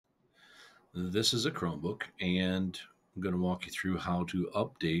This is a Chromebook, and I'm going to walk you through how to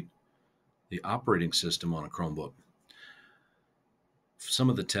update the operating system on a Chromebook. Some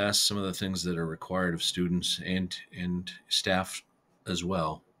of the tests, some of the things that are required of students and staff as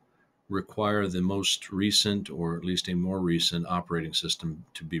well, require the most recent, or at least a more recent, operating system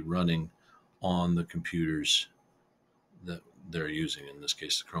to be running on the computers that they're using, in this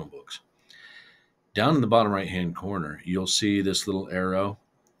case, the Chromebooks. Down in the bottom right-hand corner, you'll see this little arrow,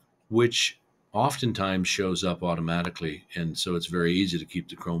 which oftentimes shows up automatically, and so it's very easy to keep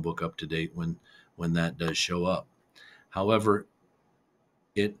the Chromebook up to date when that does show up. However,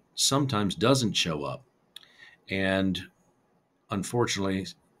 it sometimes doesn't show up, and unfortunately,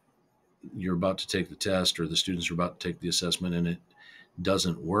 you're about to take the test, or the students are about to take the assessment, and it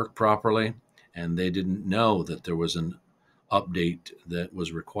doesn't work properly, and they didn't know that there was an update that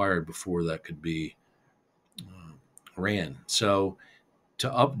was required before that could be ran. So to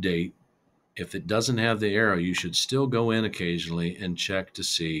update, if it doesn't have the arrow, you should still go in occasionally and check to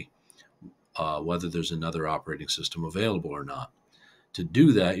see whether there's another operating system available or not. To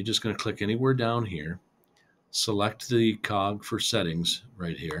do that, you're just going to click anywhere down here, select the cog for settings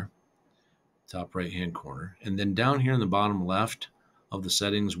right here, top right hand corner, and then down here in the bottom left of the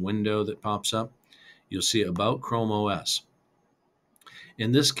settings window that pops up, you'll see About Chrome OS.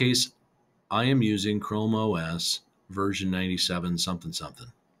 In this case, I am using Chrome OS version 97 something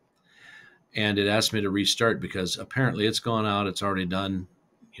something. And it asked me to restart because apparently it's gone out, it's already done,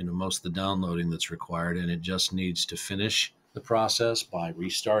 most of the downloading that's required, and it just needs to finish the process by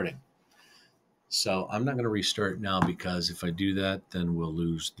restarting. So I'm not going to restart now, because if I do that, then we'll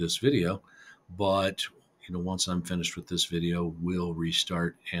lose this video. But once I'm finished with this video, we'll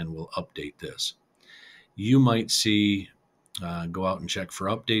restart and we'll update this. You might see go out and check for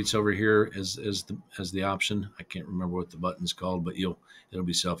updates over here as the option. I can't remember what the button's called, but it'll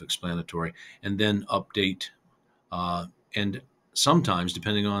be self-explanatory. And then update. And sometimes,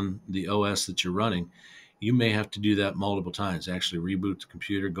 depending on the OS that you're running, you may have to do that multiple times. Actually reboot the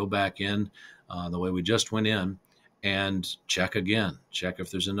computer, go back in the way we just went in, and check again. Check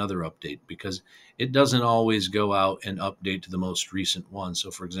if there's another update, because it doesn't always go out and update to the most recent one. So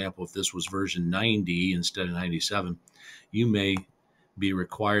for example, if this was version 90 instead of 97, you may be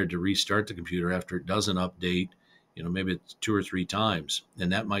required to restart the computer after it doesn't update, maybe it's 2 or 3 times,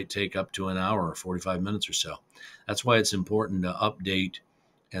 and that might take up to an hour or 45 minutes or so. That's why it's important to update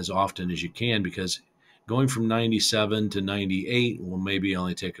as often as you can, because going from 97 to 98 will maybe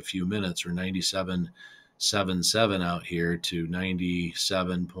only take a few minutes, or 97.77 out here to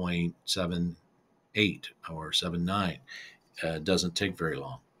 97.78 or 79. It doesn't take very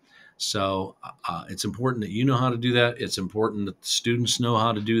long. So it's important that you know how to do that. It's important that the students know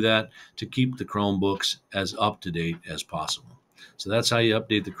how to do that to keep the Chromebooks as up to date as possible. So that's how you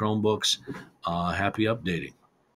update the Chromebooks. Happy updating.